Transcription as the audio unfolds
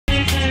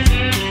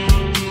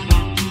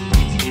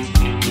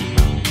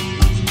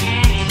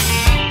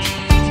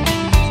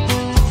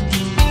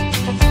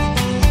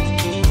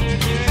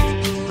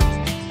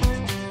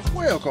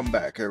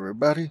back,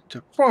 everybody,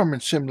 to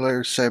Farming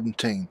Simulator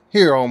 17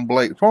 here on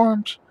Blake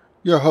Farms.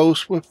 Your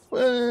host with,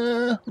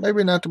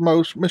 maybe not the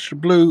most, Mr.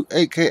 Blue,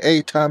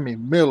 aka Tommy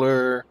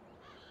Miller.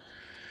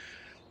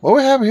 What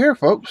we have here,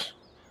 folks?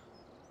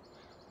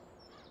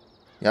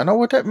 Y'all know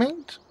what that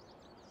means?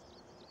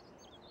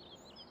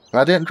 If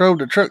I didn't drove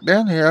the truck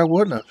down here, I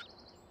wouldn't have.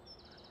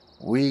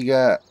 We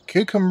got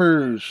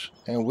cucumbers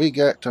and we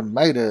got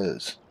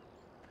tomatoes.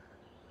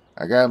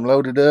 I got them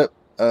loaded up.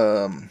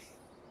 How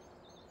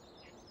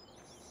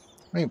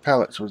many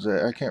pallets was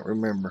that? I can't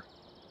remember.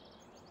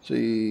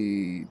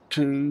 See,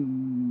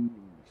 two,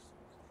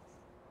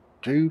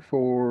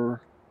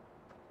 4.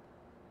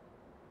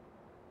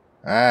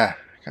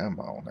 Come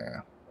on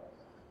now.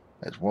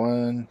 That's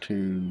 1,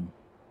 2.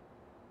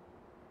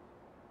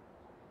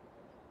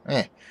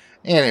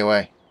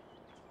 Anyway,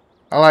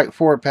 I like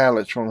 4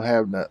 pallets from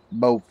having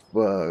both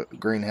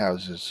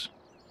greenhouses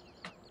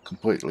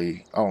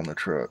completely on the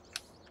truck.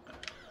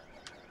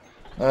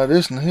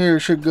 This one here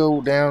should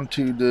go down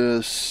to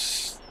the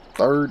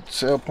 3rd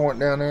sell point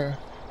down there.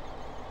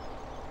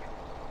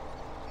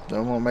 So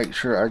I'm gonna make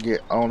sure I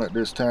get on it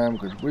this time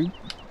because we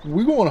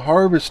going to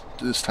harvest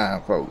this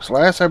time, folks.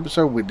 Last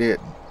episode we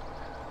didn't.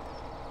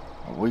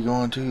 Are we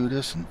going to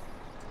this one?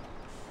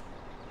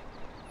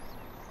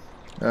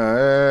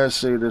 Let's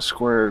see if this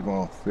square is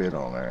going to fit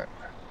on that.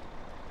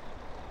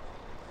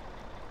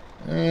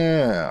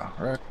 Yeah,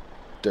 right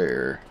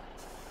there.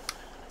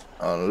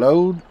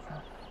 Unload.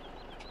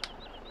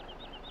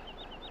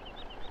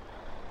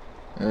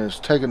 And it's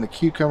taking the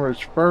cucumbers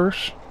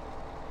first.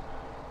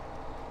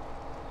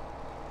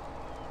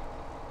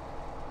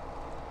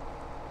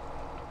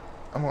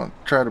 I'm going to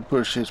try to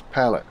push his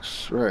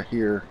pallets right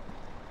here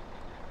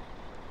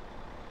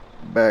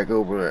back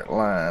over that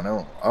line.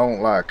 I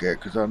don't like that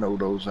because I know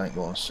those ain't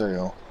going to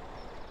sell.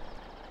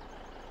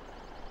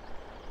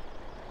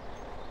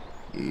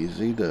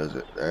 Easy does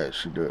it. That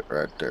should do it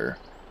right there.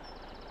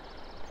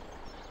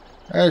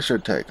 That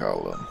should take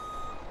all of them.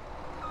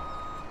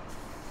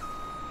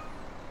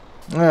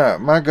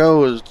 Alright, my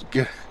goal is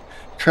to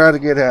try to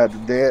get out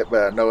of debt,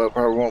 but I know it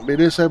probably won't be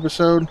this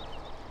episode.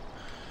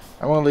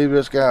 I'm going to leave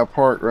this guy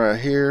parked right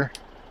here.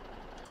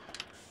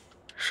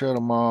 Shut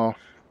him off.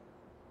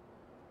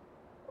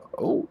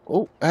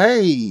 Oh,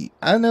 hey,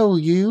 I know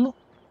you.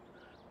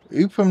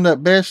 You from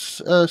that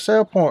best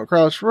sell point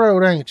across the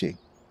road, ain't you?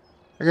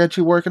 I got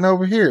you working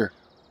over here.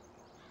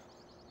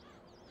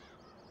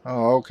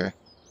 Oh, okay.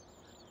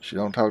 She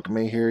don't talk to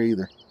me here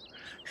either.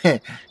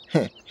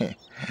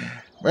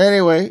 But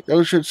anyway,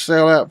 those should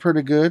sell out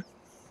pretty good.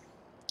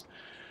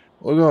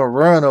 We're going to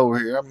run over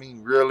here. I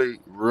mean, really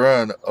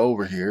run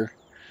over here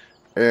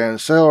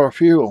and sell our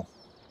fuel.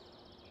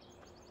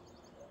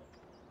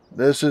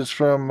 This is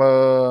from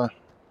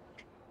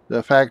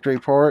the factory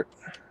part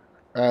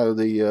out of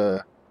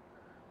the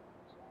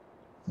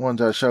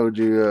ones I showed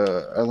you,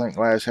 I think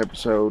last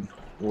episode,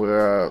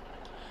 where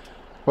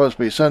supposed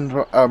to be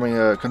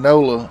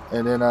canola,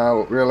 and then I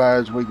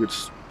realized we could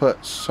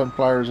put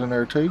sunflowers in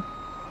there too.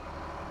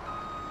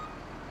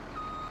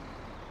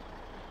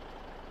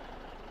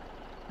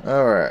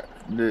 Alright,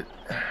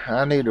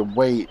 I need to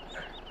wait.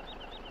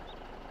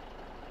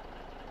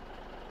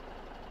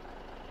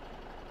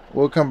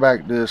 We'll come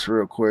back to this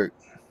real quick.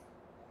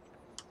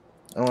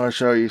 I want to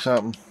show you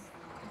something.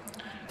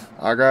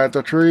 I got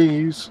the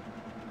trees.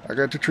 I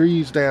got the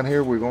trees down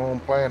here. We're going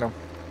to plant them.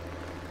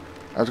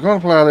 I was going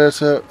to plow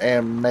this up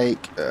and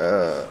make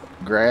a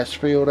grass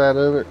field out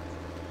of it.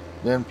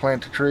 Then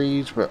plant the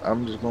trees, but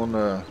I'm just going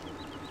to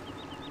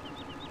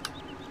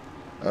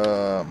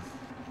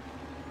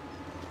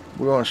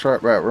we're going to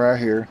start right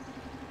here.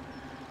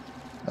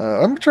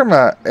 Let me turn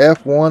my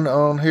F1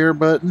 on here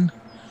button.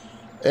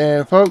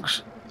 And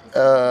folks,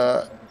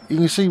 you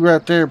can see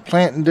right there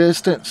planting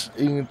distance.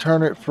 You can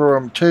turn it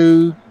from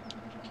 2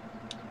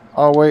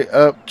 all the way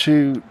up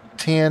to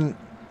 10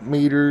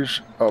 meters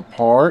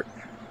apart.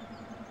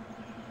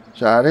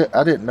 So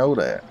I didn't know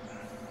that.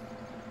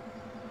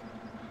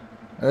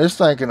 And this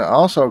thing can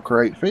also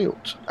create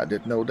fields. I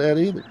didn't know that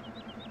either.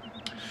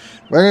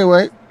 But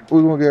anyway,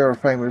 we're going to get our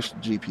famous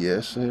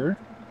GPS here.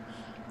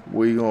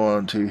 We're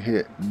going to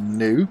hit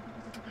new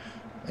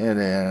and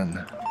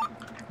then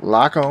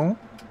lock on,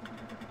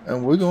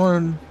 and we're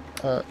going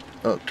to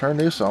turn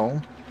this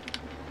on,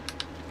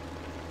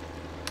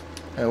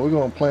 and we're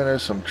going to plant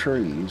us some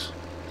trees.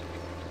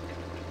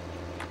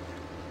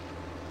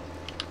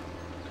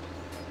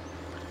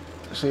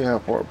 See how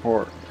far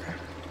apart.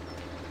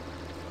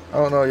 I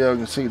don't know if y'all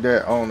can see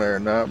that on there or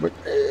not, but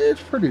it's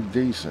pretty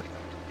decent.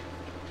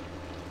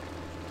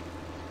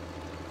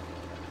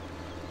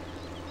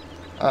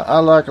 I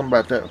like them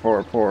about that far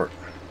apart.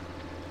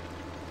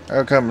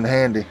 That'll come in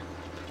handy.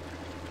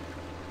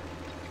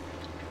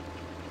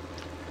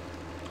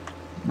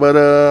 But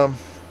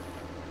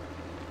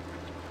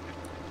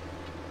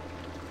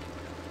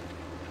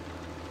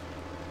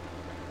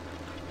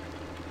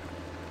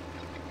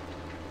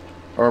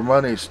our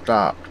money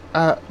stopped.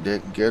 I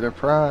didn't get a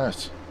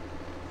price.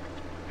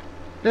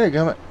 There you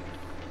go. I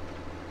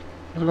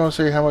was going to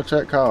see how much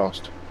that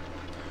cost.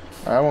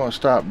 I want to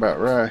stop about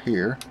right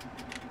here.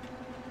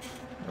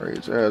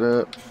 Raise that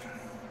up.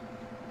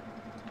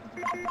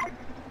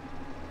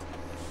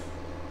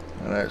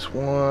 And that's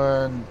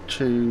 1,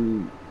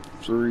 2,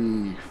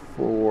 3,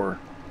 4.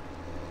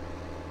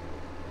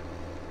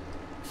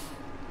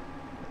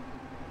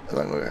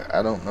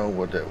 I don't know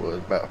what that was.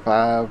 About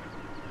 5.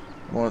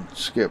 I want to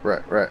skip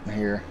right in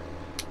here.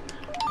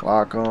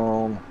 Lock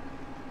on.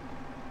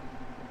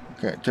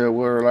 Can't tell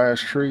where our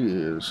last tree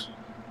is.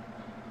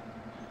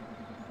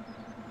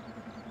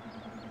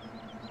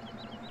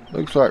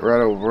 Looks like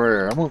right over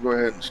there. I'm gonna go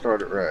ahead and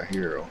start it right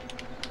here.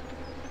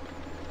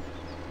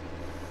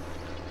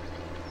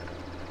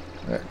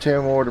 Got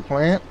 10 more to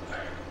plant.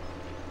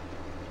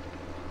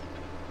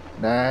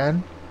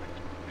 9.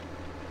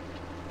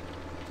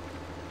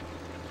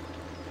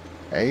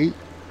 8.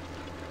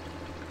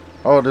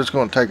 Oh, this is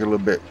gonna take a little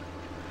bit.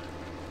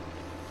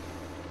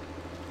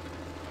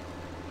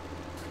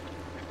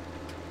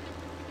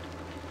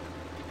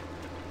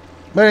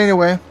 But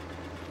anyway,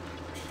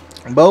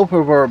 both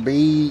of our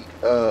bee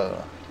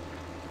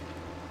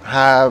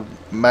hive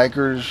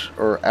makers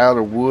are out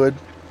of wood,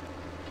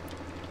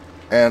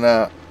 and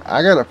I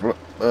got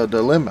a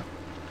dilemma.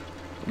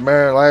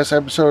 Remember last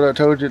episode I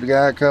told you the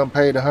guy come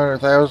paid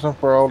 $100,000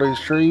 for all these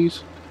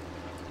trees?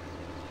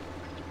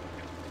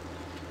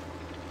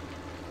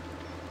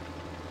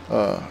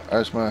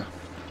 That's my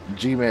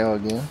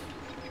Gmail again.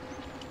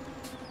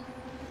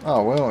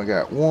 Oh, we only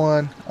got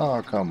 1.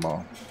 Oh, come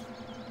on.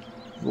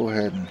 Go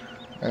ahead and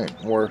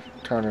ain't worth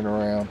turning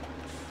around.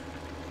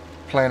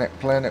 Plant it,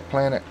 plant it,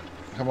 plant it.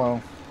 Come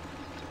on.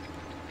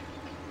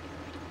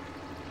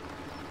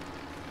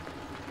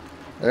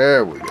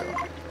 There we go.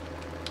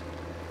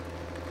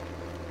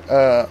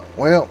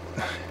 Well,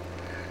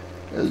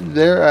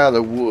 they're out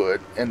of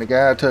wood, and the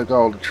guy took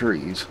all the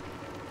trees.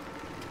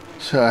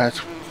 So that's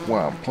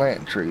why I'm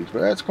planting trees.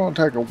 But that's going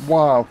to take a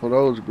while for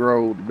those to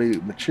grow to be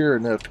mature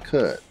enough to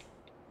cut.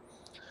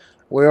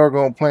 We are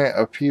going to plant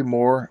a few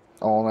more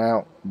on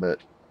out, but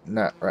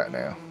not right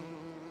now.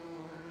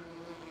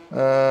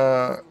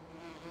 A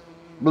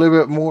little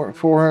bit more,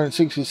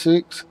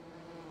 466,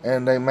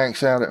 and they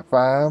max out at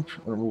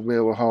 5, and we'll be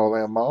able to haul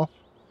them off.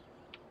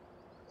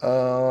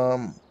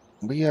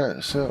 We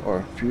gotta sell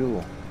our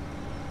fuel.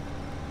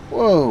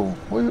 Whoa,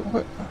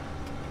 what?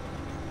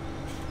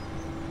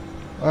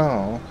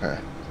 Oh, okay.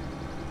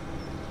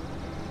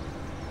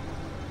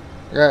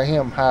 I got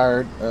him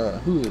hired.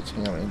 Who is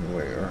him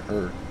anyway, or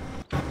her?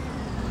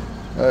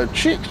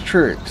 Chicks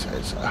Tricks.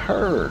 It's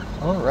her.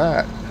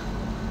 Alright.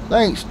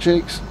 Thanks,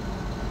 Chicks.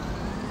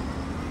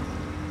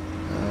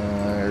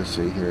 Let's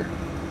see here.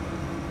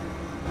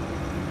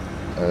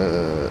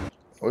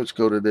 Let's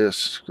go to this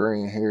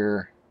screen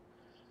here.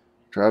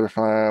 Try to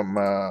find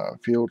my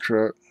fuel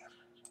truck.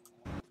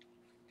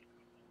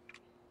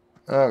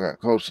 Oh, I got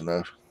close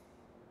enough.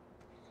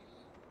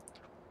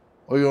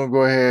 We're going to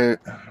go ahead.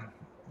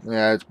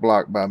 Yeah, it's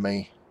blocked by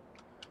me.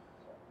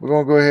 We're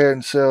going to go ahead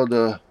and sell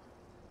the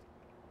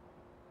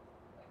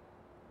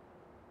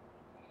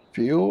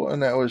fuel,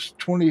 and that was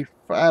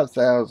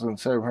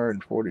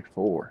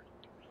 25,744.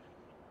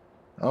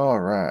 All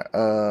right.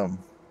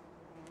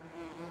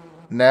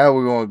 Now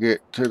we're going to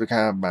get to the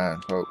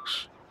combine,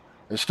 folks.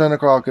 It's 10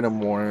 o'clock in the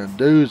morning. The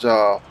dew's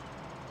off.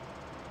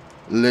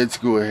 Let's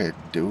go ahead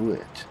and do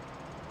it.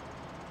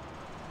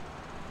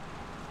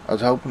 I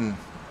was hoping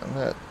I'm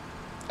at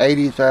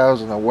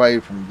 80,000 away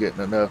from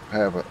getting enough to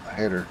have a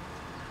header,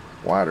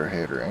 wider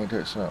header. Ain't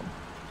that something?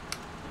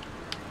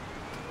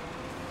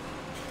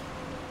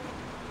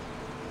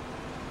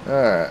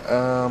 Alright,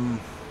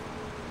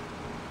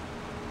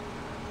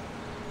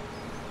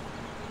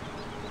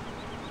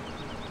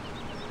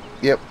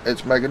 yep,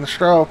 it's making the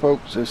straw,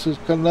 folks. This is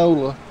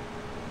canola,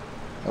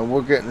 and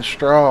we're getting the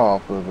straw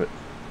off of it.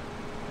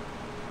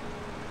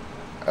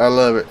 I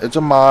love it. It's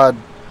a mod.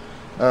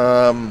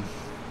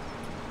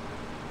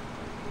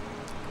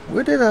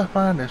 Where did I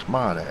find this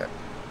mod at?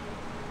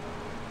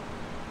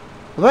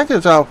 I think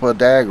it's off of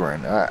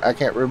Dagrin. I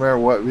can't remember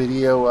what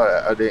video.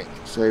 I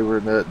didn't save or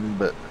nothing,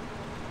 but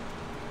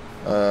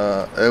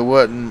it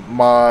wasn't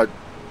mod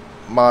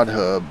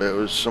hub. It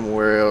was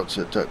somewhere else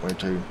it took me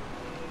to.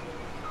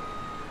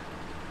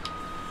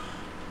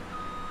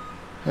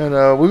 And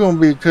we're going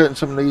to be cutting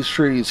some of these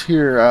trees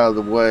here out of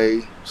the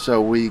way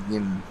so we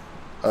can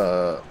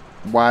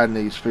widen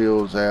these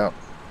fields out.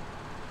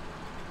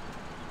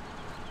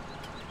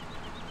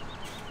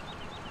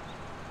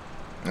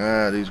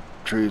 These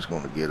trees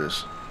going to get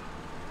us.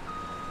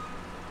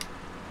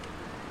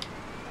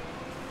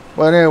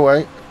 But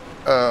anyway,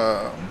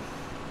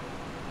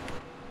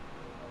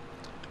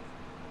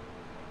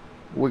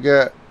 we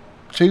got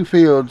 2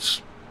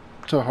 fields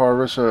to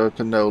harvest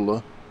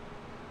canola.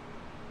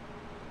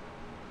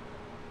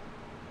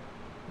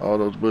 All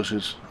those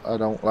bushes. I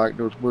don't like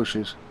those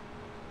bushes.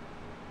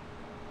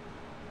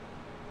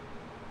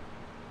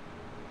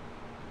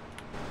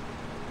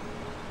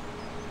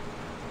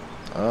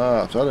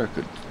 I thought I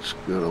could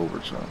scoot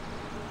over some.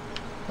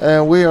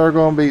 And we are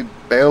going to be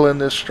baling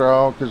this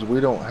straw because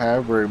we don't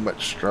have very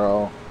much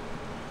straw.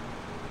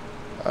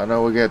 I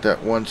know we got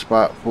that one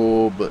spot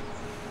full, but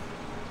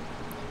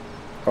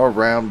our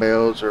round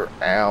bales are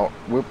out.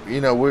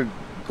 We're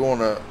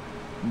gonna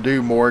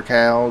do more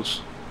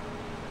cows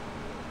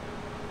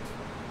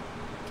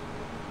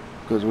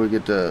because we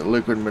get the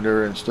liquid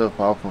manure and stuff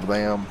off of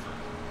them.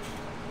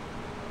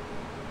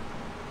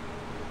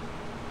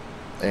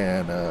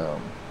 And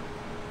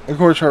of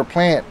course our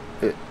plant,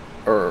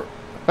 or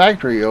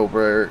factory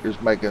over there,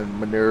 is making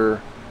manure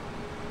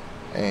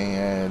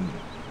and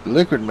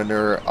liquid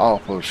manure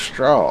off of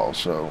straw,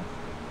 so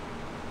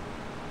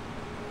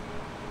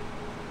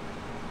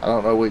I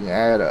don't know if we can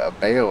add a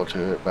bale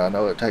to it, but I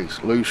know it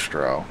takes loose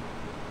straw.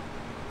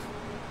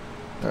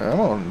 I'm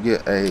going to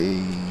get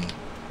a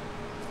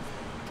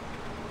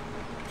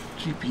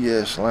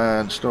GPS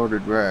line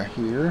started right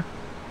here.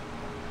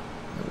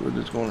 We're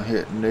just going to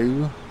hit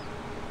new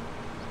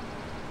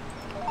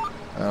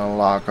and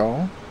lock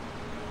on.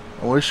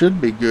 And we should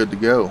be good to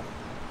go.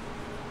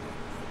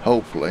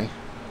 Hopefully.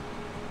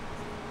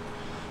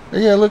 But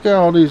yeah, look at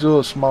all these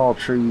little small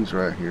trees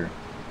right here.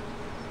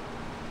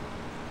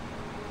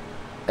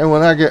 And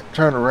when I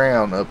turn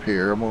around up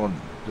here, I'm going to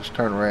just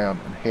turn around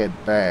and head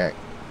back.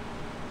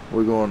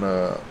 We're going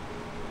to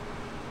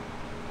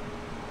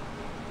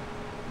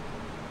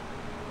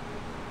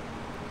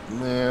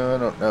I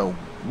don't know.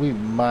 We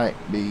might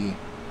be.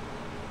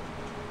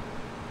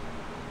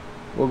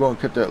 We're going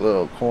to cut that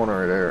little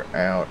corner there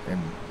out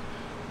and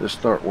just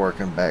start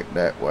working back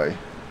that way.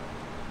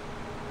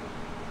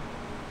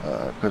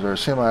 Because our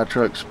semi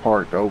truck's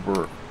parked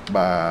over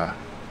by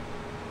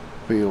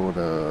field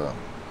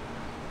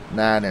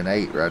 9 and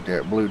 8 right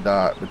there, blue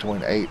dot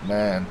between 8 and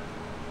 9.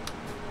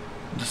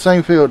 The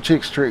same field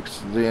Chicks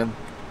Tricks is in.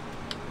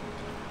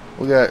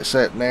 We got it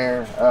sitting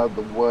there out of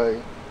the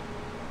way.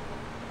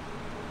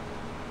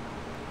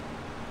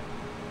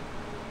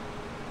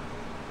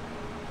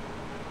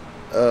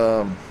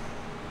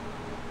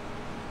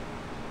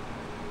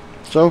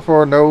 So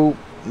far no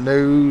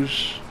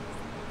news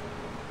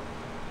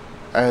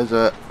as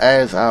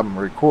I'm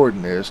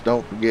recording this.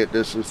 Don't forget,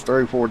 this is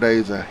 3-4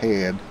 days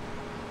ahead.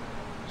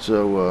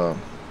 So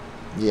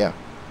yeah.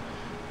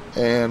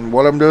 And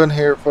what I'm doing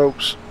here,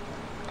 folks,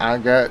 I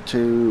got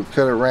to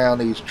cut around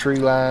these tree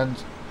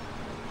lines.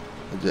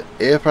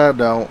 If I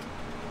don't,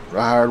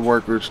 the hired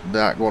worker's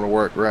not going to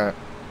work right.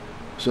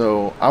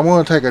 So I'm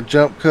going to take a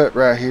jump cut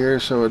right here,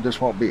 so it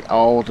just won't be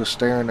all just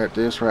staring at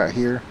this right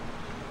here.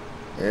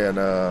 And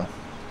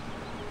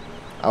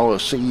I will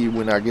see you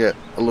when I get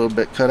a little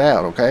bit cut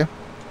out, okay?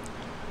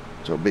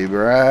 So be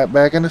right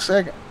back in a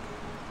second.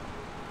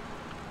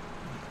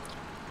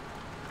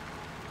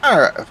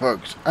 Alright,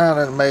 folks, I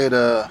done made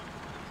a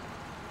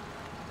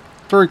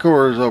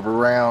 3/4 of a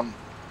round,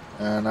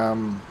 and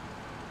I'm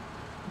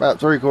about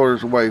 3/4 of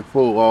the way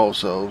full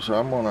also. So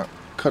I'm going to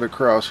cut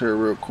across here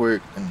real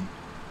quick, and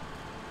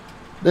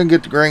didn't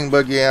get the green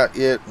buggy out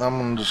yet.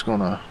 I'm just going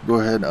to go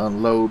ahead and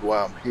unload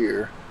while I'm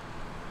here.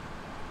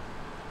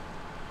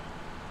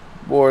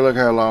 Boy, look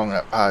how long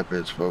that pipe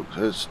is, folks.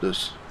 It's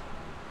just,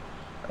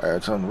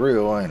 it's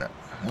unreal, ain't it?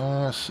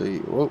 Let's see.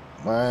 Whoop,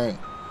 bang.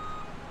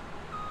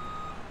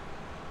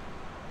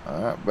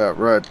 Alright, about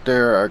right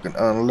there, I can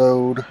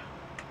unload.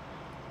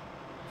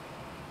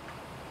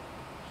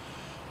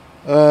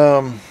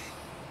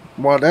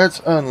 While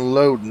that's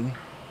unloading,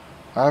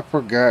 I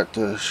forgot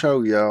to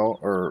show y'all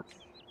or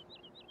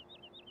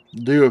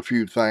do a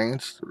few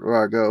things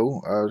where I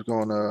go. I was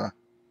going to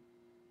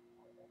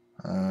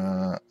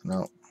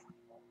no.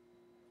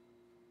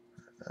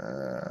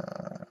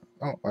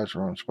 Oh, that's the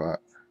wrong spot.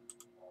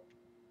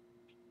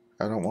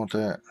 I don't want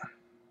that.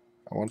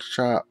 I want the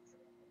shop.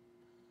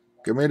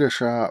 Give me the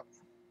shop.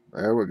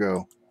 There we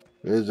go.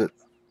 Visit.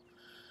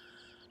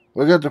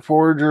 We got the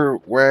forager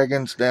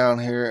wagons down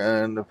here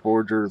and the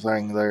forager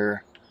thing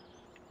there.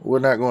 We're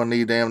not going to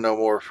need them no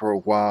more for a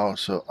while,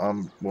 so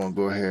I'm going to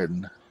go ahead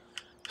and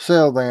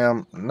sell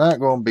them. Not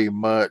going to be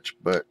much,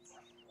 but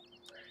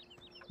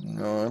you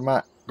know, it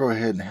might go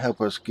ahead and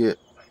help us get.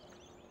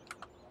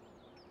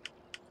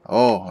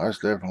 Oh, that's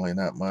definitely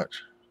not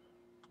much.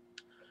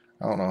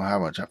 I don't know how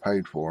much I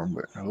paid for them,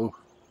 but oh.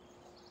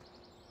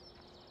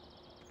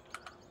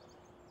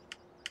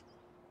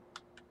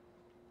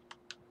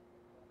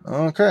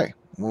 Okay,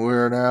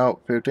 we're now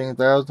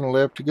 15,000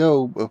 left to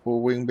go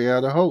before we can be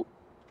out of hope.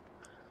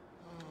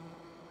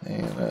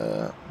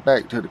 And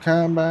back to the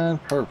combine.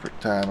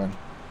 Perfect timing.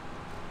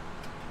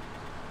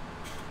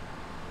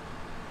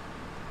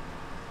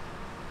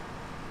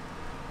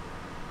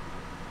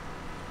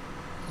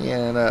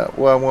 And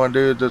what I want to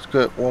do is just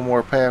cut one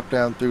more path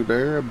down through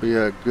there. It'll be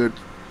a good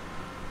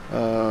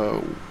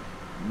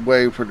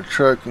way for the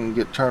truck and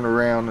get turned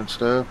around and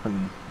stuff,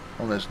 and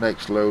on this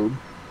next load.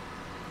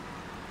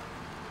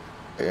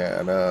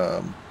 And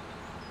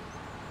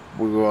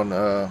we're going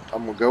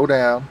I'm gonna go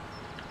down,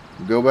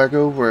 go back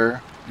over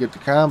there, get the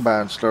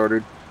combine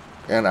started,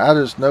 and I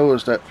just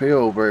noticed that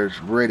field over there is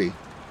ready,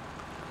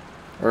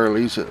 or at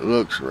least it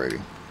looks ready.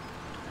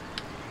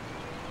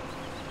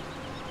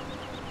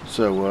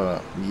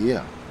 So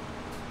yeah.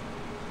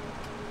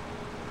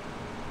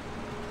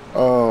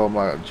 Oh,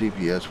 my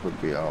GPS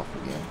would be off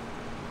again.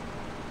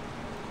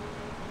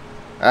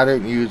 I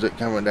didn't use it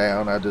coming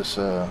down. I just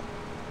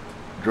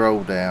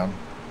drove down.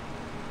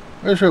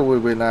 I'm sure it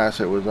would be nice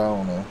if it was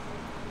on though.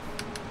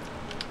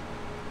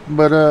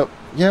 But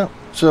yeah.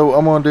 So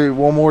I'm gonna do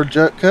one more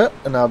jut cut,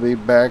 and I'll be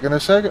back in a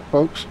second,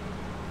 folks.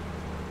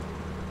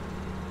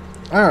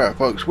 All right,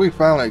 folks. We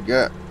finally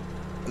got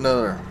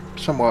another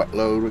somewhat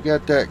load. We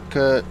got that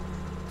cut,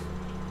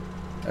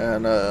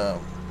 and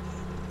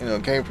you know,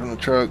 came from the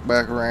truck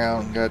back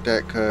around, got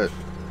that cut.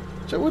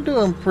 So we're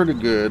doing pretty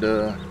good.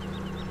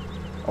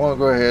 I want to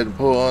go ahead and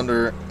pull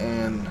under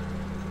and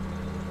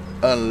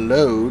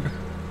unload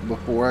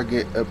before I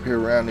get up here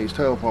around these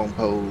telephone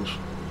poles.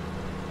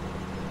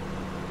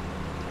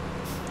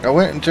 I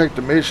went and checked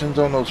the emissions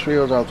on those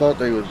fields. I thought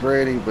they was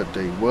ready, but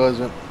they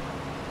wasn't.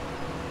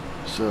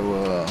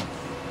 So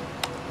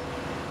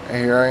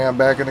here I am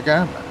back in the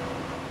combine.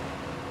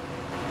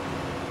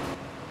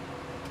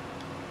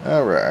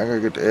 Alright, I gotta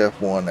get the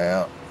F1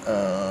 out.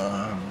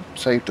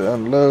 Safe to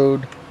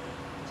unload.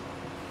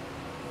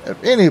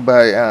 If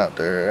anybody out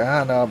there,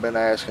 I know I've been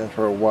asking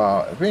for a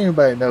while, if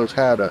anybody knows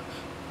how to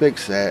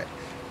fix that,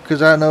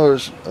 because I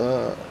noticed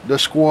the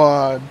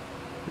squad,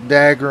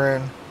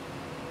 Daggerin,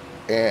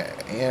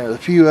 and a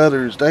few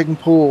others, they can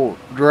pull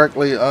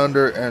directly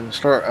under and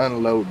start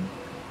unloading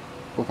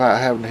without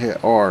having to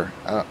hit R.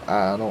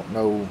 I don't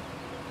know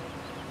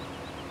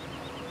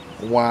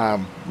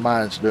why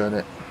mine's doing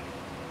it.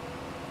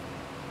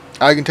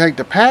 I can take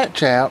the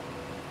patch out,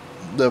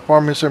 the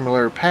Farming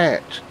Simulator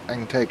patch. I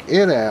can take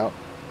it out,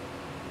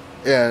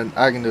 and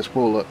I can just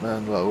pull up and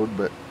unload.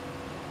 But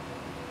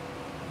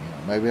you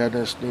know, maybe I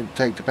just need to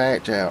take the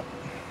patch out.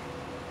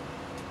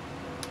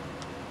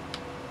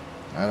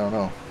 I don't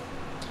know.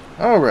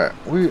 Alright,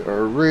 we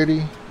are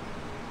ready.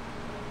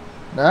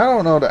 Now, I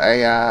don't know if the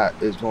AI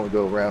is going to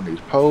go around these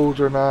poles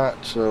or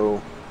not,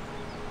 so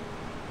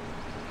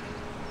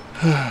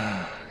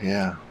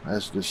yeah,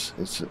 that's just,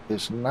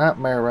 it's a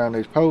nightmare around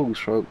these poles,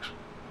 folks.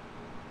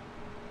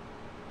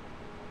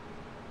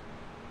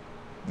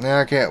 Now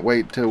I can't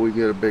wait till we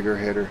get a bigger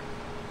header.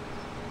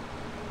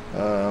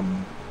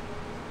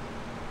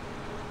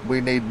 We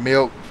need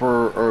milk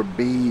for our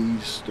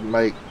bees to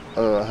make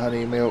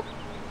honey milk.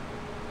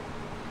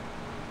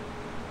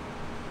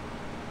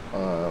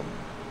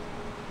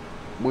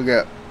 We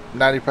got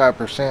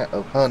 95%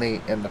 of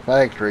honey in the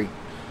factory,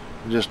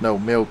 just no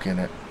milk in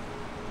it.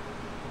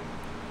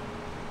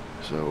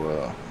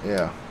 So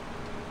yeah.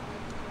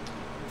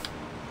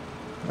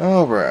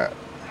 Alright.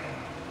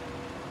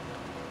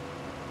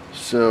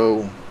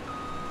 So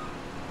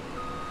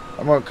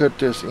I'm gonna cut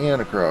this in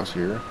across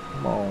here.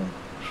 Come on,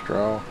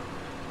 straw.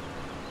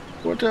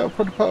 Watch out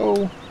for the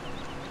pole.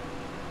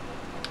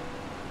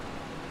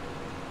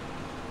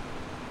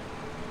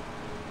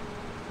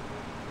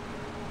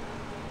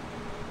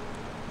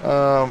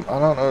 I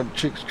don't know if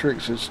Chick's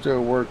Tricks is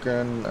still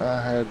working.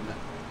 I had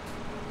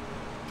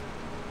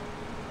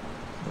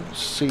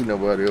see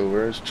nobody over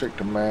there. Let's check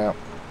the map.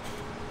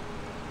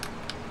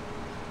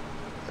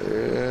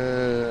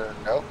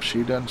 Nope,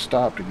 she done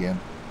stopped again.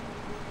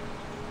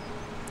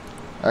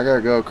 I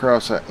gotta go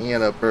across that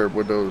end up there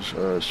with those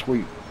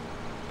sweet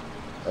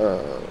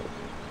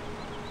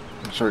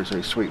I'm sorry to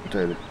say sweet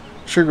potato,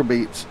 sugar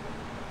beets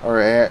are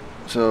at,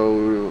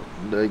 so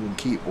they can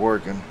keep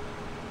working.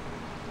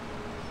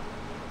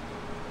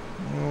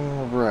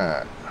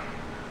 Alright,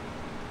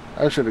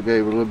 I should have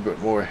gave a little bit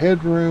more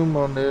headroom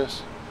on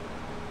this.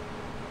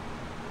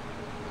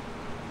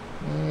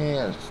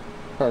 Yeah, it's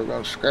probably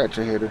gonna scratch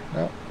a header.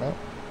 Nope, nope,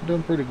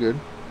 doing pretty good.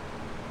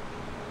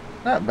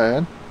 Not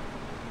bad.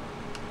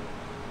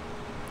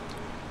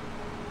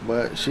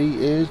 But she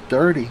is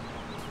dirty.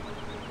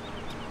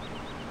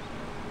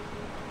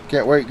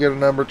 Can't wait to get a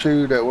number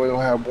 2. That way we'll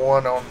have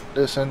 1 on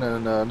this end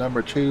and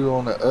number 2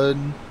 on the other,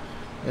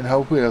 and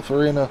hopefully a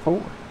 3 and a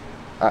 4.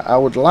 I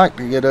would like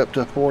to get up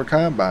to 4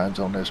 combines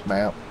on this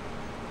map.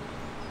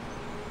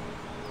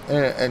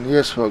 And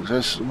yes, folks,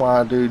 this is why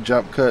I do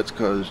jump cuts,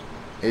 because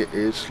it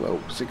is slow.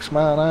 6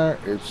 mile an hour,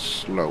 it's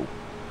slow.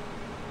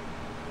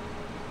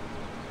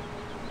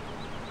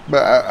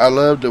 But I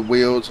love the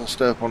wheels and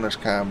stuff on this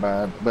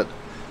combine. But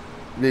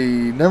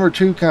the number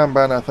 2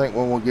 combine, I think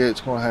when we get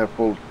it's going to have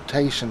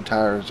flotation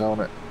tires on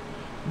it,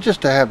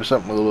 just to have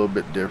something a little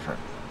bit different.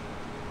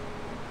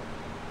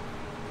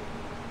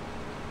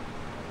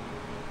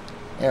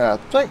 And I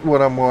think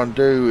what I'm going to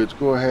do is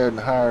go ahead and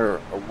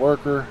hire a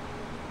worker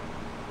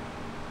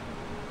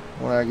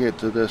when I get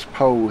to this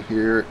pole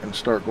here and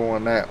start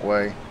going that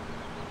way.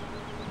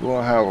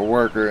 We'll have a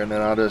worker, and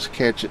then I'll just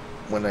catch it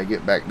when they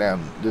get back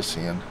down this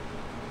end.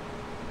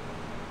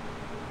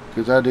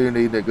 Because I do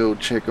need to go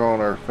check on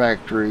our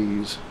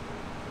factories.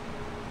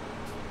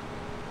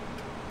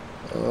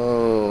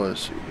 Oh,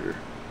 let's see here.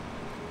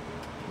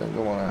 I think I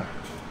want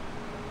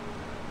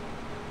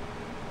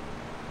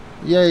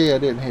to... Yay, I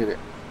didn't hit it.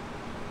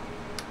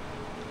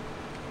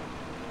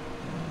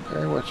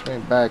 Okay, watch me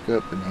back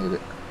up and hit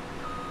it.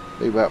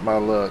 Be about my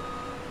luck.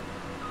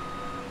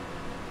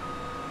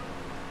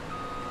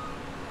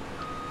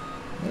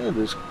 Yeah,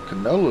 this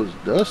canola's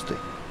dusty.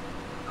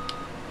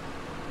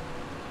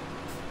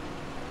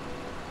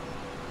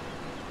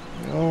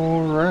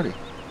 Alrighty.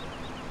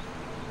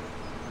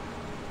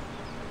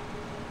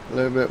 A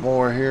little bit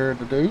more here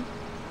to do.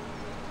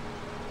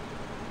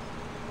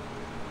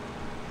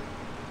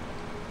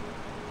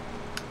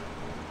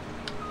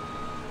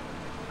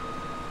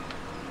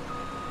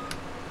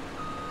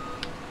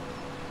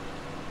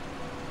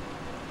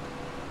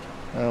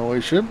 We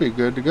should be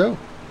good to go.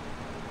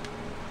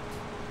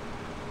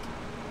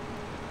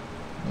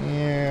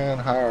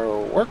 And hire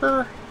a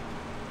worker.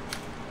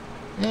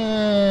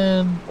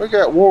 And we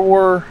got World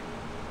War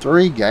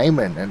III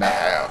gaming in the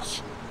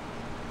house.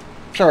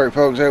 Sorry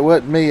folks, that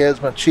wasn't me,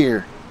 that's my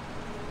cheer.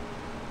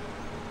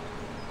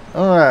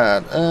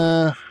 Alright,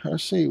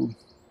 let's see.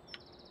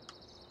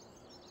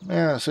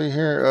 Yeah, see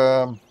here,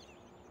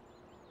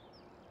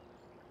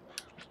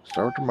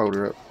 start the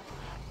motor up.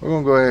 We're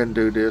gonna go ahead and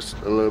do this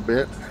a little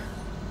bit.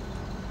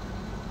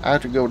 I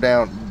have to go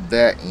down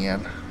that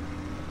end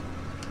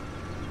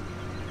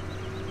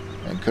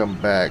and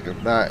come back.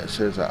 If not, it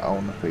says I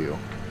own the field.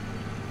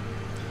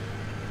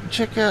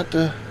 Check out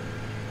the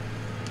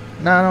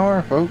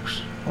 9R,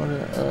 folks. What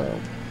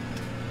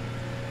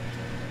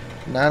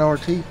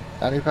 9RT,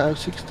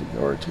 9560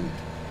 RT.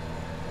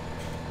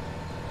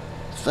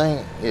 This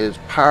thing is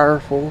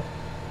powerful.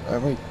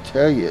 Let me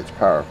tell you, it's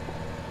powerful.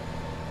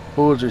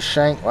 Pulls a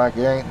shank like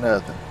it ain't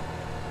nothing.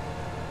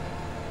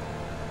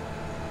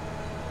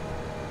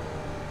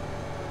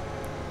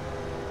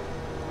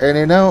 And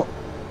you know,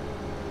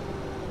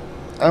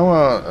 I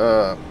want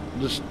to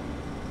just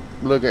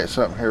look at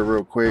something here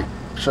real quick,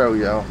 show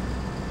y'all.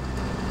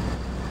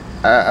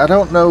 I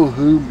don't know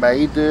who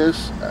made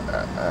this.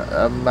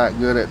 I'm not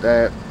good at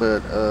that,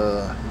 but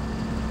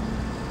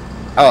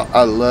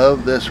I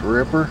love this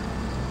ripper.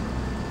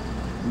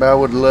 But I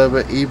would love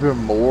it even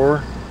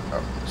more.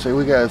 See,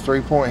 we got a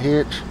 3-point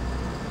hitch.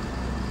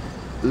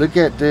 Look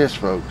at this,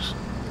 folks.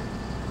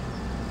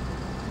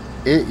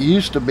 It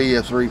used to be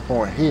a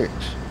 3-point hitch.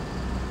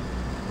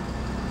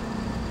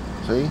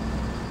 See?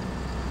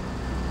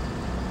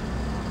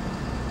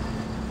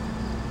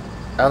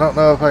 I don't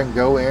know if I can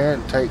go in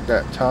and take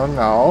that tongue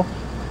off,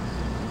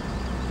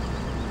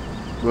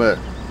 but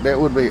that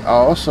would be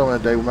awesome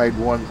if they made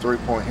one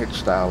 3-point hitch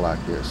style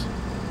like this.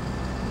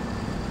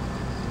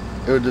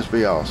 It would just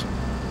be awesome.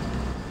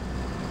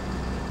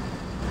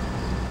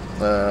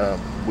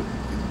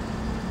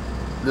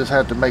 Just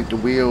have to make the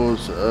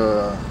wheels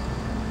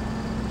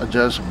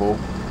adjustable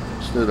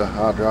instead of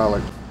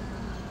hydraulic.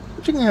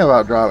 But you can have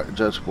hydraulic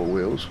adjustable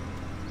wheels.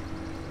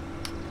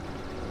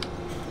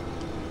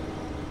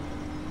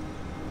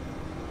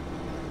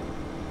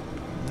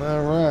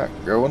 Alright,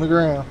 go on the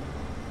ground.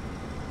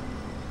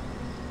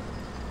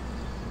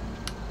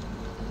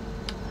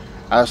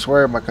 I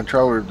swear my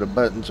controller, the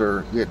buttons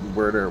are getting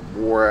where they're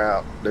wore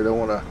out. They don't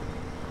want to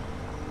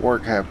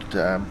work half the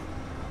time.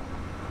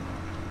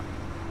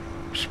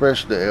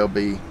 Especially the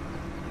LB.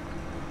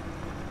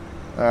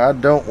 I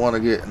don't want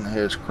to get in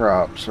his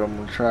crop, so I'm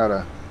going to try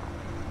to...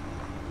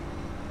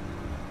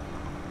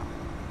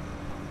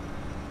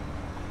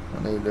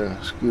 I need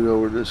to scoot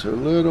over just a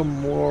little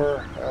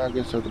more. I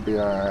guess that'll be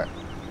alright.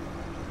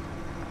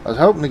 I was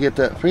hoping to get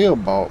that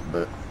field bought,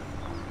 but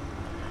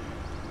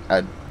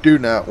I do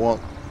not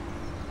want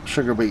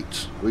sugar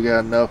beets. We got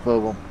enough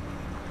of them.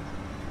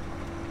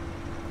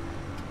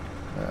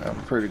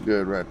 I'm pretty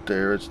good right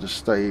there. It's just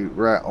stay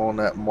right on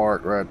that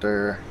mark right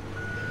there.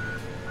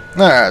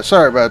 Alright,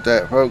 sorry about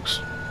that, folks.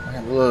 I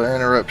had a little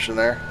interruption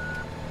there.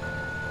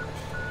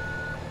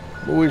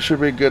 But we should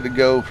be good to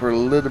go for a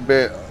little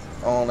bit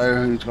on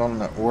there. Who's going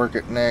to work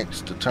it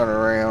next to turn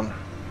around.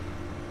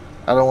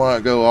 I don't want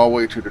to go all the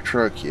way to the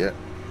truck yet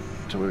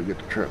until we get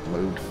the truck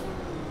moved.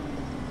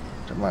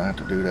 So I might have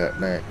to do that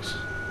next.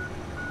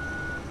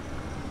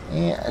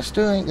 Yeah, I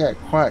still ain't got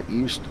quite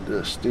used to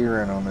the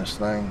steering on this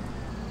thing.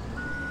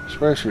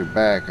 Especially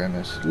back, and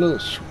it's a little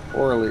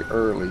swirly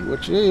early,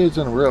 which it is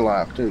in real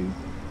life too.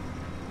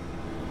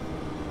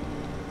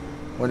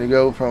 When you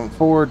go from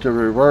forward to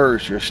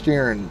reverse, your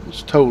steering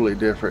is totally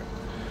different.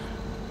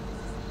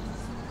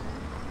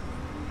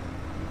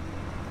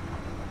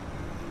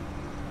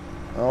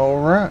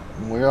 Alright,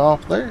 we're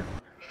off there.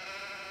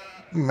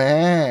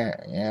 Man,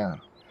 yeah.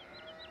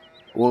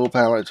 Wool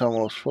pallet's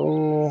almost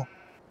full.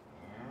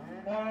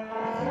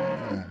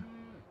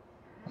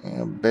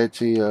 And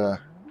Betsy, oh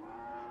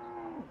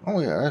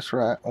yeah, that's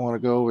right. I want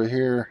to go over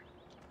here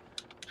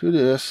to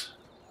this.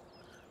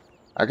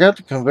 I got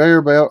the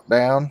conveyor belt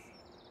down.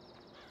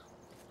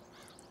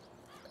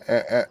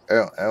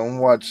 And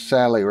watch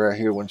Sally right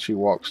here when she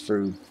walks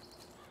through.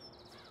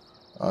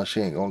 Oh,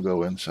 she ain't gonna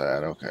go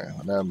inside. Okay,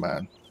 well, never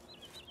mind.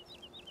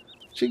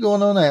 She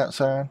going on the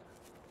outside.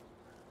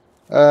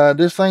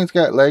 This thing's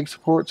got leg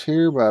supports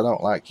here, but I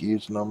don't like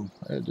using them.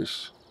 It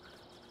just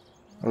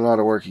a lot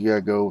of work you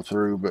gotta go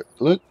through. But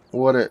look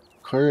what it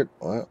cleared.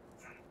 Well,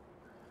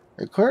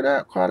 it cleared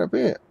out quite a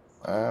bit.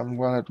 I'm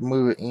gonna have to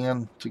move it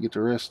in to get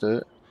the rest of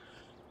it.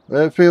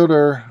 That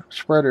filter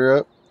spreader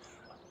up.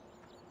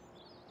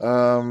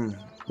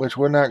 which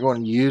we're not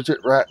going to use it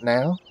right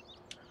now.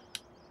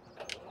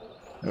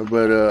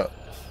 But,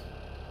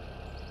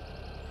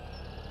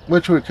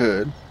 which we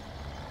could.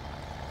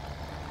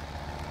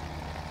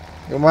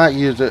 We might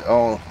use it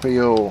on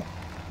field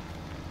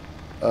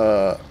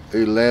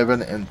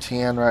 11 and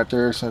 10 right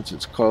there since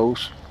it's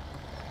close.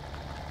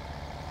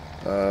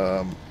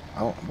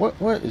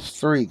 What is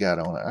 3 got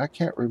on it? I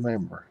can't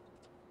remember.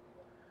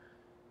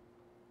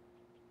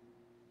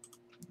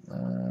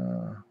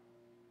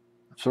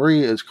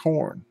 3 is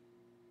corn.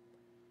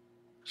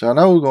 So I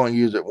know we're going to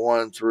use it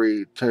 1,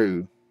 3,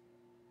 2.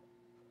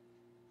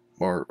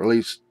 Or at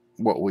least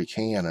what we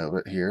can of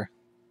it here.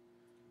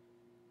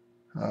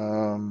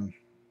 But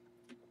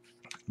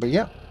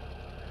yeah.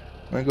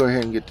 I'm going to go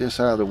ahead and get this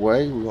out of the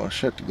way. We're going to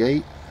shut the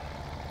gate.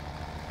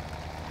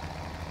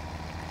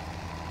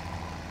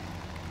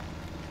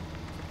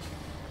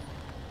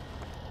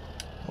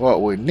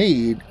 What we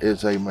need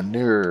is a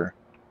manure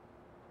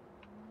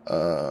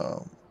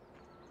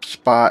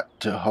spot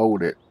to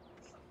hold it.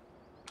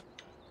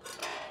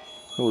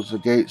 Close the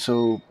gate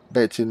so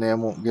Betsy and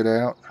them won't get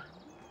out.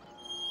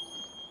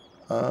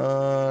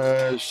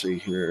 Let's see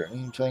here.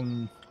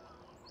 Anything?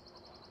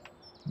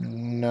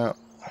 No.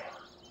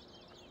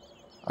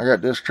 I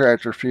got this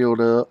tractor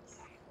filled up.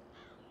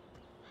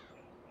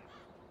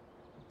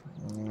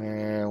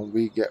 And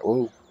we got,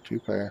 whoa, too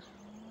fast.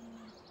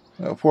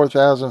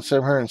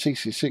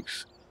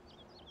 4,766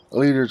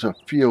 liters of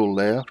fuel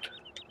left.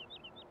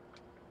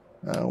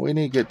 We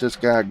need to get this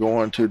guy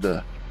going to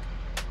the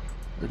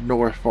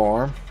North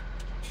Farm.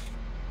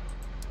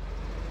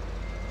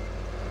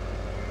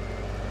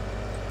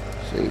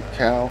 See,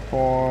 Cow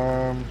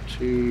Farm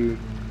to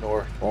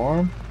North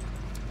Farm.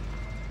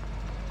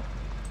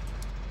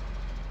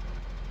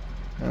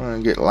 I'm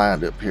going to get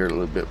lined up here a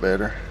little bit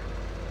better.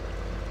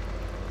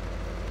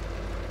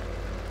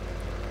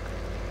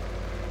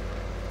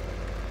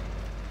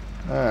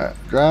 Alright,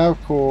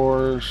 drive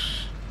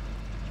course.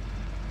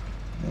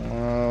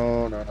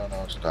 Oh,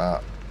 no,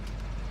 stop.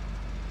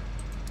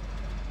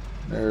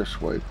 There's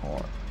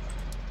waypoint.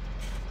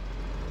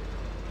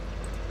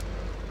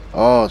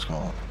 Oh, it's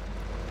going to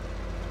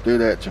do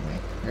that to me.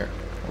 Here,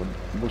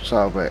 we'll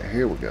solve that.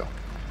 Here we go.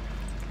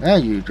 Now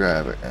you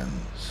drive it and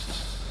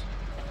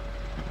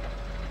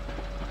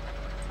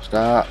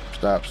stop.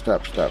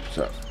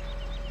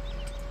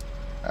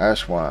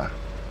 That's why.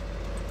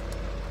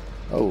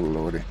 Oh,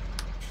 Lordy.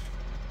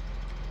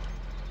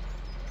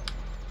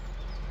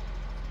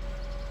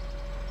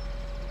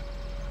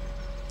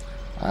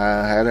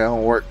 I had it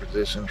on work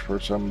positions for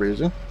some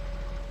reason.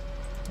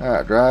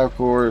 Alright, drive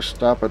course,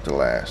 stop at the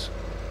last.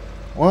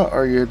 What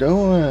are you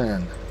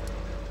doing?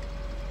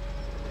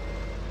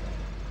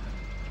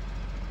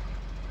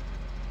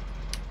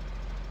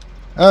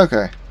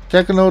 Okay,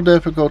 technical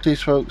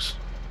difficulties, folks.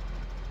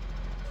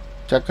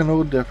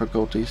 Technical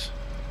difficulties.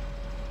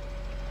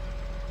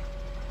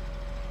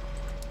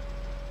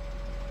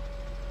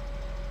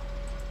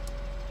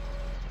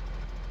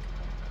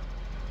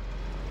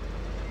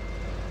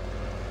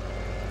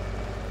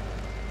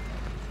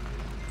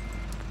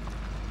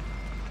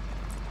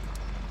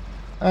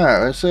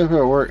 Alright, let's see if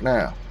it'll work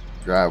now.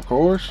 Drive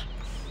course.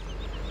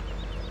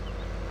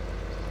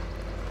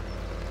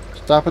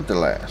 Stop at the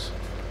last.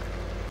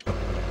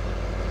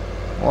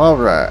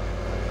 Alright.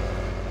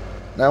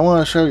 Now I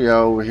want to show you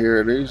over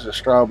here. These are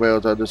straw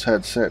bales I just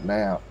had setting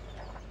out.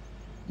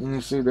 You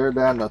can see they're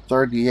down to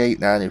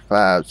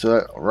 38.95. So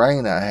that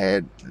rain I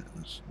had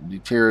is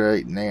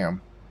deteriorating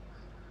them.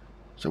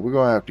 So we're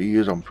going to have to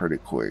use them pretty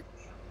quick.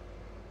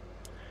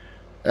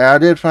 Now, I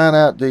did find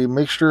out the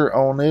mixture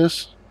on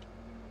this.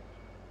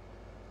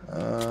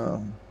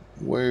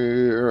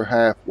 We're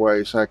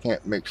halfway, so I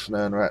can't mix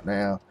none right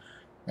now.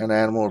 And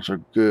animals are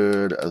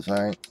good, I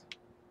think.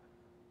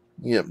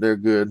 Yep, they're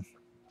good.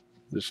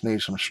 Just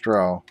need some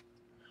straw.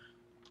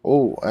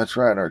 Oh, that's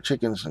right. Our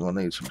chickens are going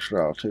to need some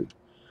straw too.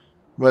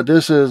 But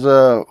this is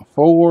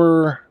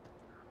 4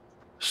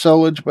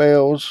 silage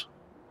bales,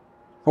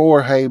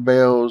 4 hay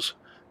bales,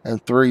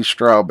 and 3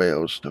 straw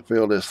bales to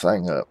fill this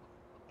thing up.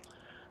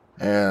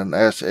 And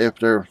that's if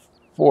they're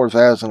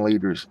 4,000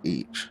 liters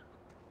each.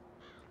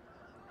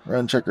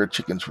 Run check our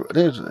chickens.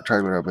 There's the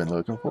trailer I've been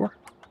looking for.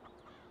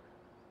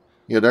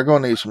 Yeah, they're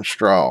going to need some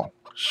straw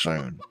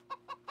soon.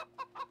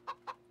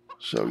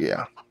 So,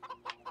 yeah.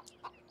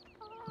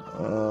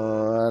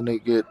 I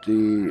need to get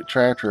the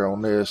tractor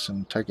on this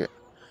and take it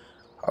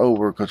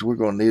over because we're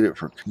going to need it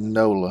for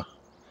canola.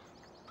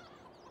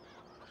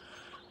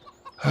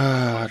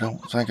 I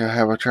don't think I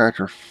have a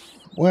tractor.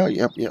 Well,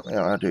 yep,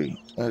 I do.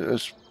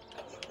 Let's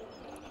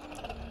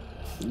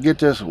get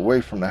this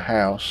away from the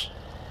house.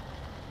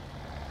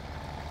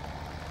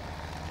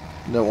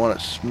 Don't want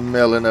it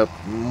smelling up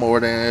more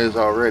than it is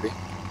already.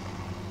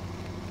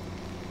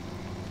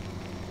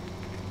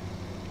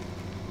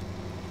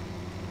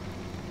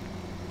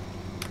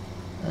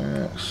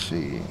 Let's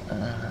see.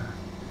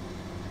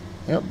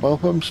 Yep,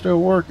 both of them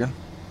still working.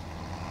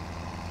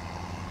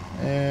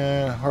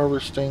 And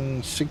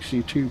harvesting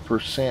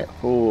 62%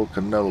 full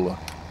canola.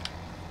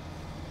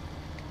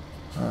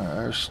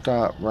 Alright, let's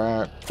stop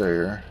right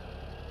there.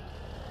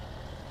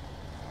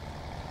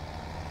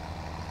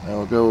 Now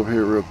we'll go over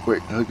here real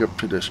quick and hook up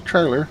to this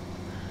trailer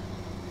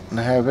and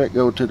have it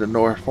go to the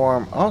north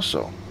farm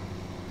also.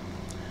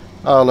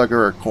 Oh, look at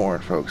our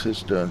corn, folks.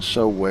 It's done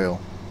so well.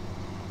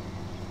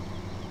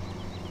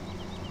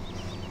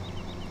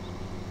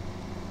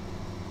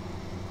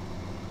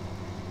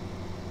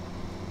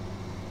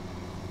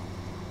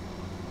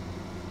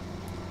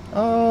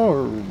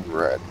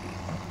 Alright,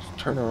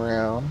 let's turn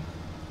around.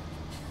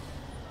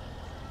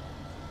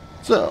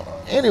 So,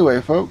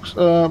 anyway, folks,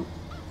 I've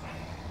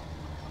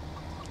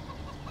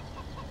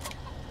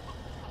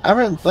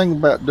been thinking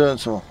about doing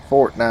some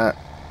Fortnite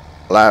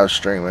live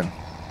streaming.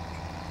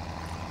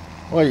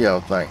 What do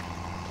y'all think?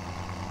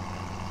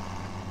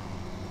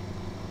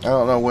 I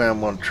don't know when I'm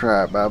going to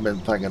try it, but I've been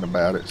thinking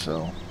about it,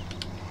 so.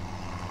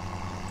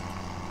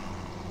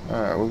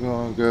 Alright, we're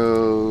going to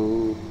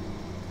go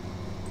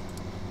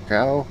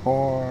cow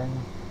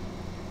farm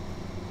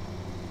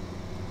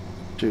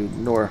to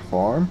North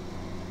Farm.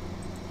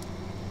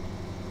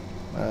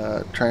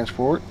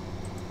 Transport.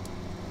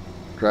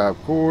 Drive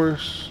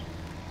course.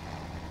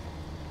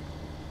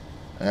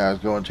 And I was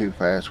going too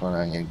fast when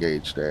I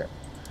engaged that.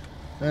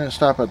 And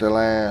stop at the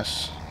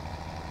last.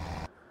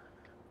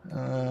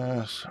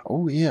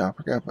 Oh yeah, I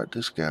forgot about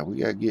this guy. We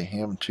gotta get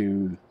him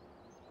to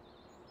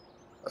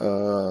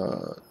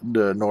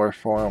the North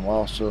Farm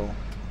also.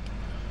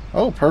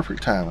 Oh,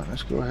 perfect timing.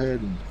 Let's go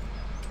ahead and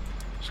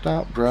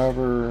stop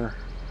driver.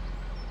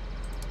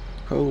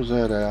 Close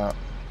that out.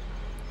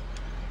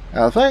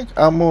 I think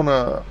I'm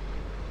gonna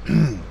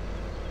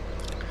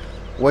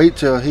wait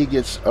till he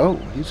gets. Oh,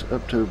 he's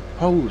up to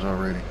pose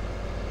already.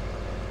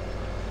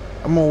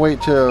 I'm gonna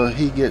wait till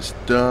he gets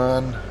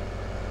done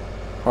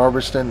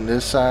harvesting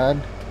this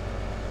side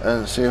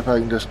and see if I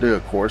can just do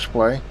a course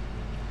play.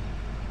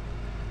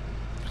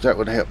 That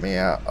would help me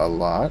out a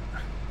lot.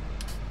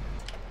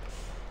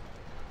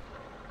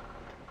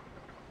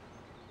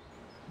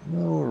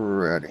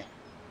 Alrighty.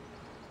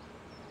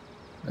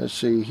 Let's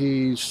see,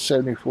 he's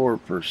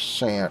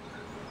 74%.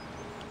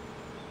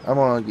 I'm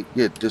gonna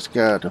get this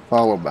guy to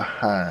follow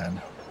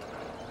behind.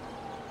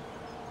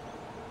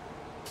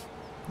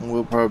 And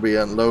we'll probably be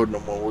unloading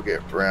them when we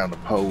get around the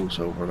poles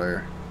over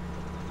there.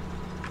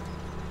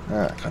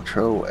 Alright,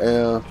 Control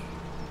F.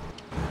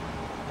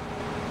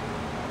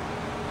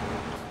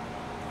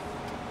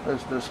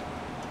 Let's just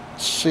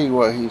see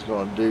what he's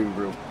going to do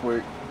real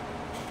quick.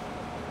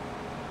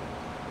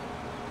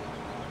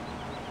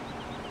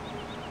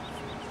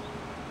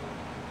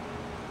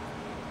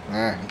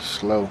 He's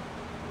slow.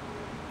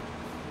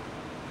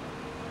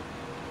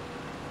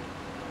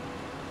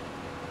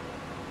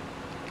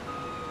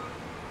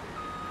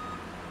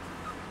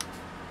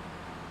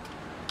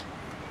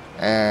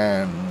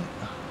 And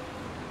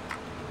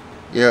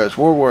yeah, it's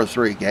World War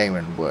III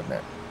gaming, wasn't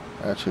it?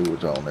 That's who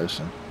was on this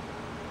one.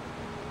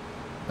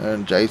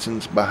 And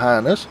Jason's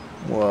behind us.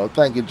 Well,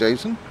 thank you,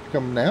 Jason, for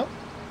coming out.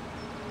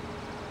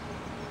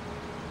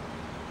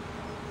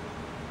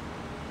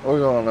 We're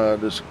gonna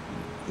just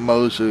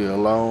mosey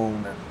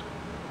along and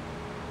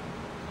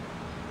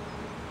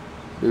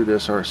do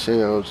this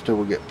ourselves till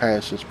we get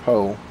past this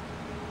pole.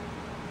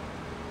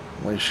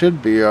 We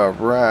should be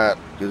alright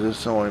because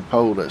it's the only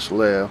pole that's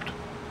left.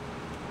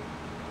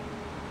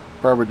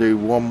 Probably do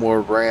one more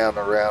round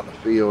around the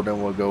field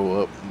and we'll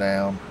go up and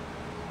down.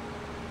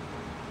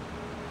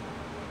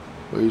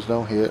 Please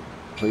don't hit.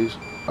 Please.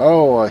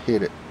 Oh, I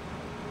hit it.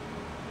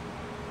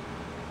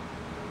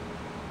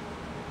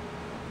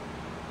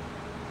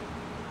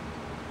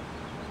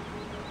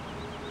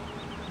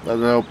 Let's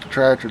hope the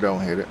tractor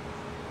don't hit it.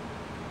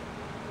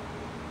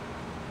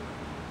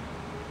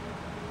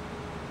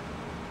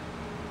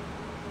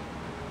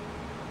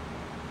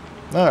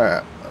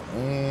 Alright.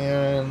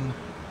 And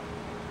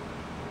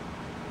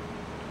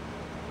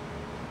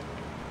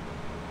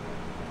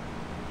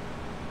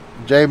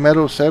J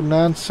Metal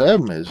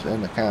 797 is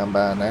in the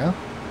combine now.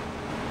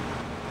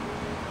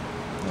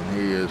 And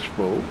he is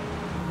full.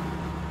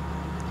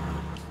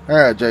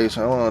 Alright,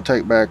 Jason, I want to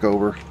take back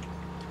over.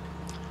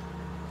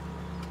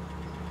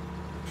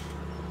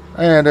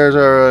 And there's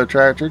our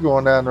tractor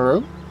going down the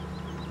road.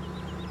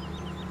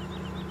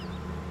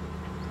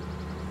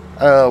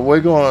 We're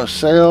going to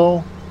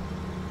sell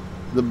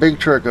the big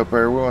truck up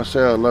there. We're going to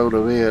sell a load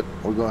of it.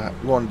 We're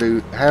going to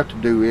have to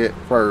do it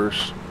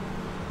first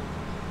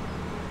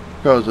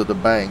because of the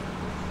bank.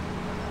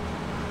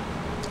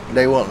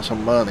 They want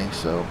some money,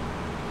 so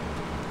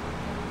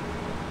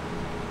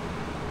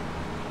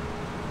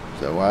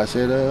I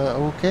said,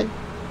 okay.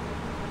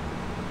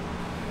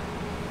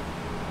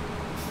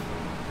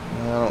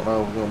 I don't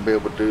know if we're going to be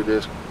able to do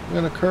this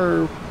in a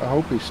curve. I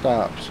hope he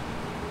stops.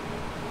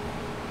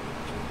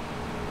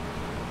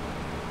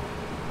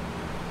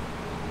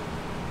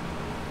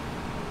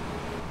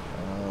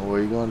 What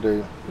are you going to do?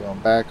 You going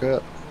to back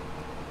up?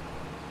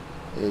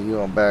 Yeah, you're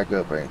going to back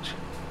up, ain't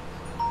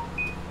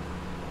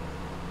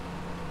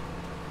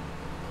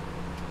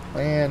you?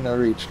 And I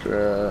reached,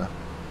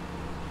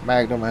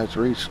 Magnum has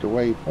reached the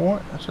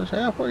waypoint. It says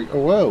halfway. Oh,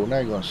 whoa, now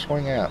you're going to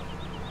swing out.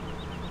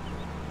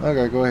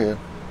 Okay, go ahead.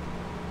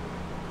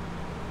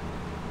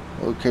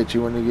 We'll catch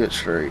you when you get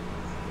straight.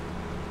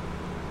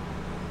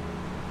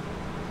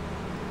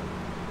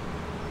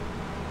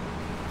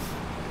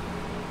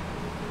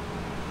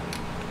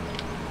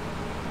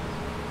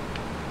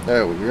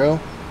 There we go.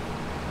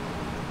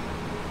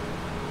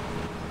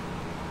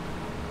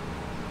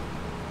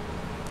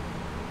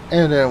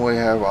 And then we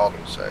have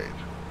autosave.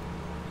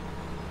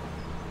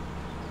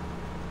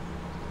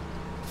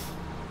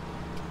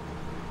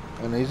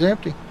 And he's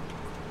empty.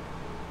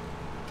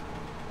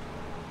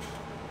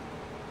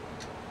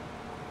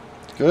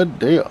 Good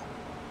deal.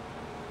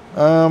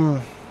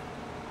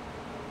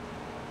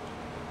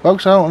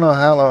 Folks, I don't know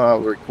how long I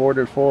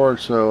recorded for,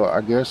 so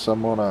I guess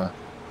I'm gonna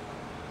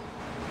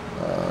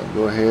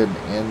go ahead and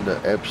end the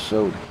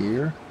episode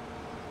here.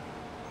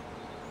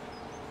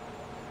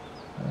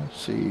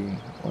 Let's see.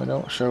 We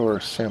don't show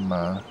our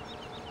semi.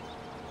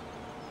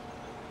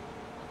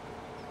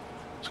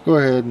 Let's go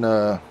ahead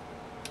and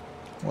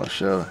we'll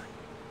show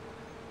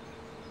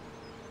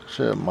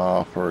them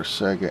off for a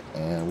second,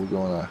 and we're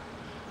gonna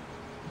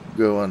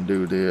go and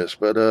do this.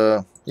 But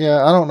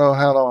yeah, I don't know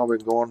how long I've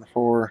been going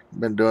for.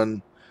 Been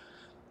doing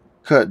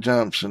cut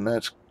jumps, and I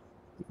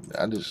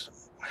just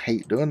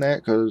hate doing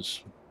that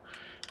because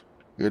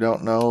you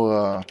don't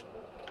know.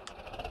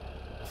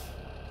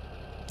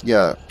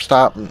 Yeah,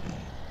 stop and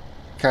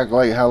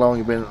calculate how long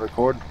you've been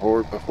recording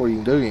for before you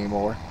can do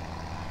anymore.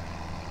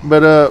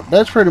 But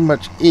that's pretty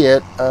much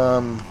it.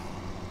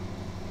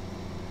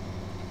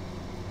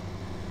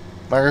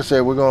 Like I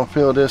said, we're gonna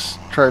fill this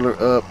trailer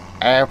up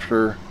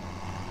after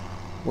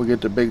we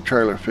get the big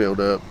trailer filled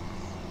up,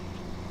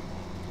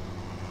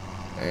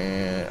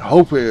 and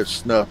hopefully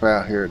it's enough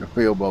out here to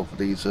fill both of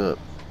these up.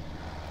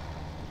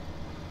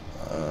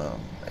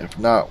 If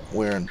not,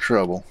 we're in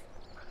trouble.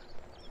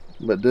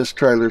 But this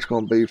trailer is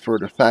going to be for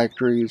the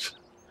factories,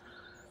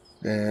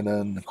 and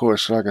then of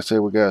course, like I said,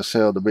 we got to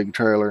sell the big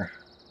trailer.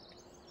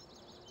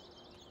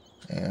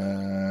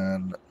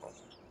 And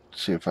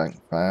let's see if I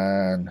can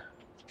find.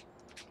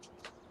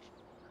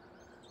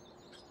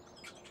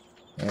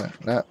 Yeah,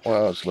 not what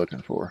I was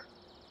looking for.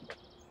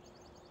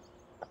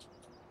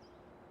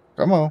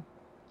 Come on.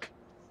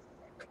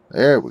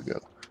 There we go.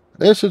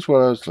 This is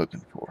what I was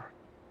looking for.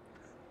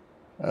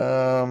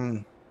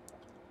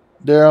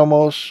 They're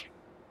almost,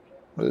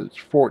 it's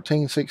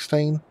 14,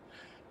 16,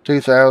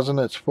 2000,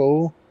 it's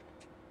full.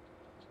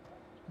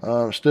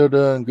 Still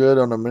doing good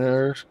on the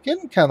manures.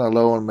 Getting kind of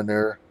low on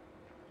manure.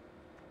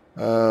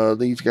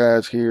 These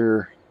guys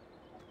here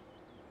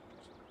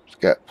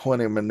got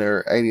plenty of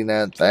manure,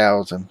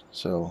 89,000.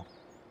 So,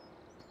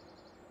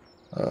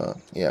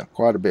 yeah,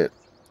 quite a bit.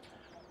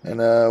 And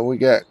we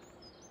got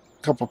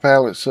a couple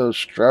pallets of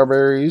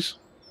strawberries.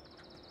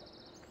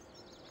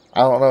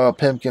 I don't know if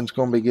Pimpkin's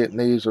going to be getting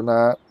these or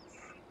not.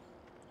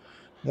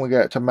 We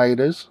got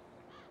tomatoes.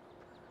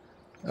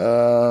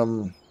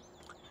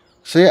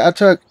 See, I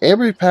took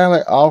every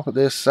pallet off of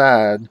this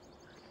side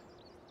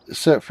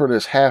except for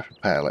this half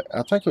pallet.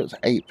 I think it was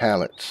 8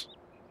 pallets,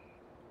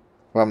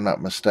 if I'm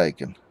not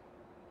mistaken.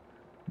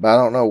 But I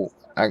don't know.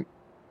 I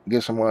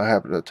guess I'm going to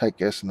have to take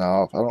this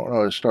off. I don't know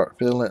how to start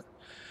filling it.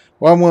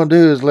 What I'm going to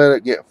do is let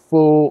it get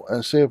full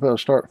and see if it'll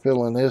start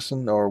filling this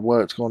or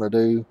what it's going to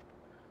do.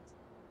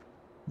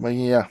 But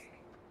yeah,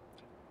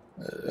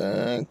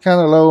 kind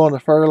of low on the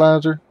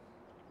fertilizer.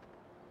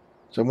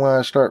 So when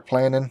I start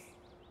planting,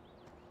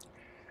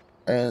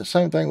 and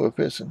same thing with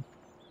fishing.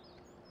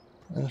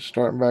 And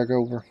starting back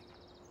over.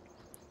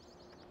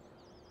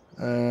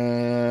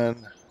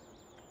 And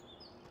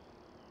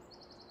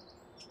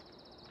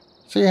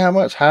see how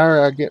much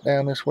higher I get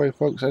down this way,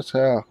 folks. That's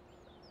how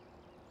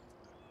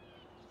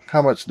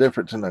much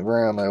difference in the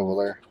ground level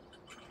there.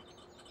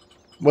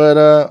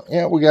 But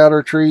yeah, we got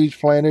our trees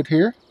planted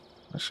here.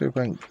 Let's see if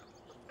I can.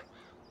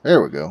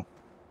 There we go.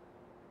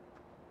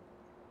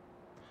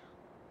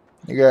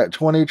 You got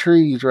 20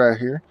 trees right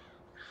here.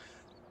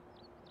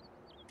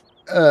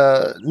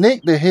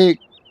 Nick the Hick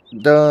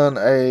done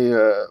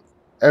a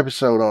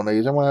episode on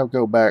these. I'm gonna have to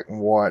go back and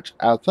watch.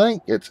 I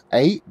think it's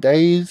 8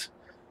 days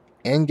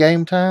in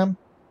game time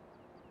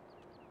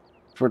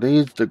for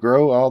these to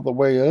grow all the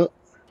way up.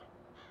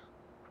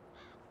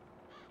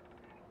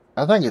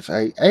 I think it's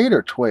 8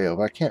 or 12.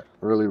 I can't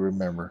really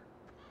remember.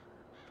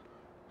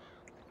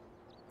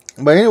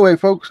 But anyway,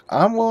 folks,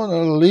 I'm going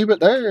to leave it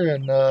there,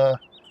 and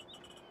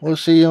we'll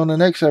see you on the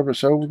next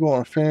episode. We're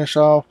going to finish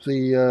off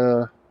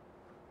the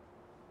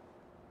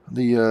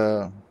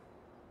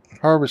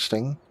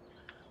harvesting,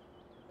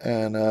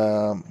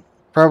 and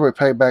probably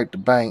pay back the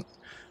bank.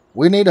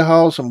 We need to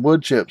haul some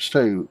wood chips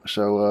too,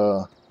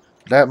 so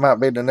that might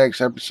be the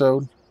next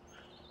episode.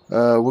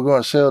 We're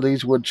going to sell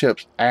these wood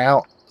chips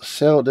out,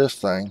 sell this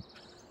thing.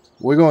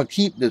 We're going to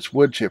keep this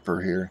wood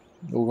chipper here.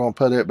 We're going to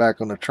put it back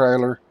on the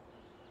trailer.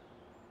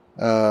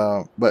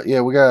 But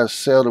yeah, we got to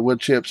sell the wood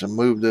chips and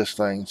move this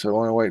thing. So the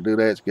only way to do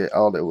that is get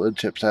all the wood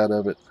chips out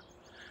of it.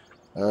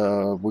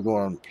 We're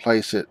going to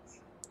place it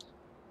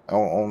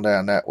on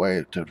down that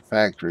way to the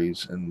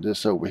factories. And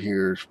this over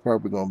here is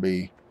probably going to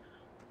be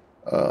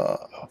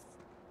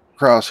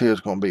across here is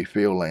going to be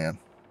field land.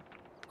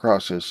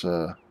 Across this,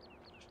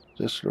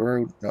 this the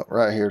road? No,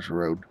 right here's the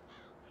road.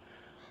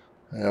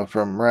 You know,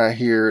 from right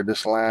here,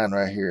 this line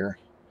right here,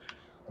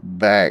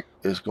 back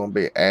is going to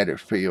be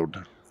added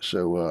field.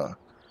 So,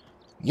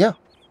 yeah.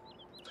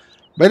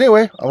 But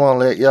anyway, I want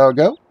to let y'all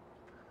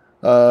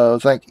go.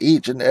 Thank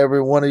each and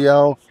every one of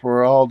y'all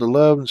for all the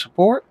love and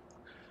support.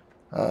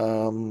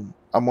 I'm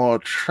going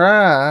to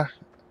try,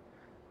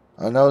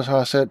 I notice how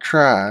I said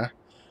try,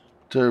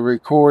 to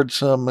record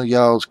some of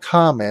y'all's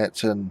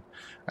comments and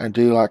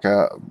do like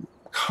a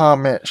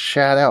comment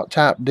shout out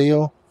type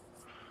deal.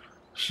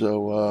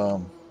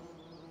 So,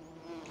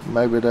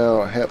 maybe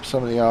that'll help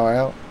some of y'all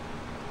out.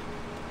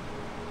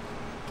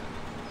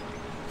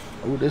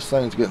 Oh, this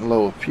thing's getting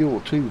low of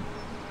fuel too.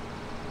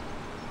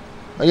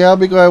 But yeah, I'll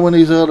be glad when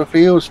these other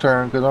fields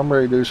turn, because I'm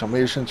ready to do some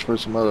missions for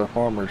some other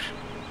farmers.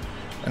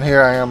 And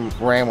here I am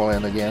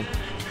rambling again.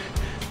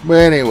 But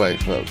anyway,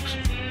 folks.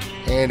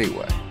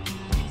 Anyway.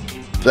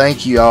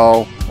 Thank you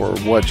all for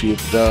what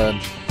you've done.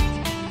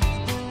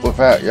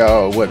 Without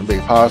y'all, it wouldn't be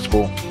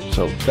possible.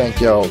 So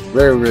thank y'all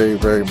very, very,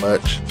 very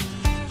much.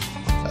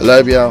 I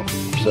love y'all.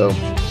 So,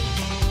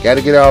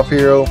 gotta get off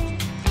here.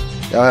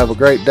 Y'all have a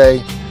great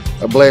day,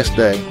 a blessed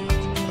day,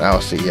 and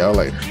I'll see y'all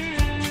later.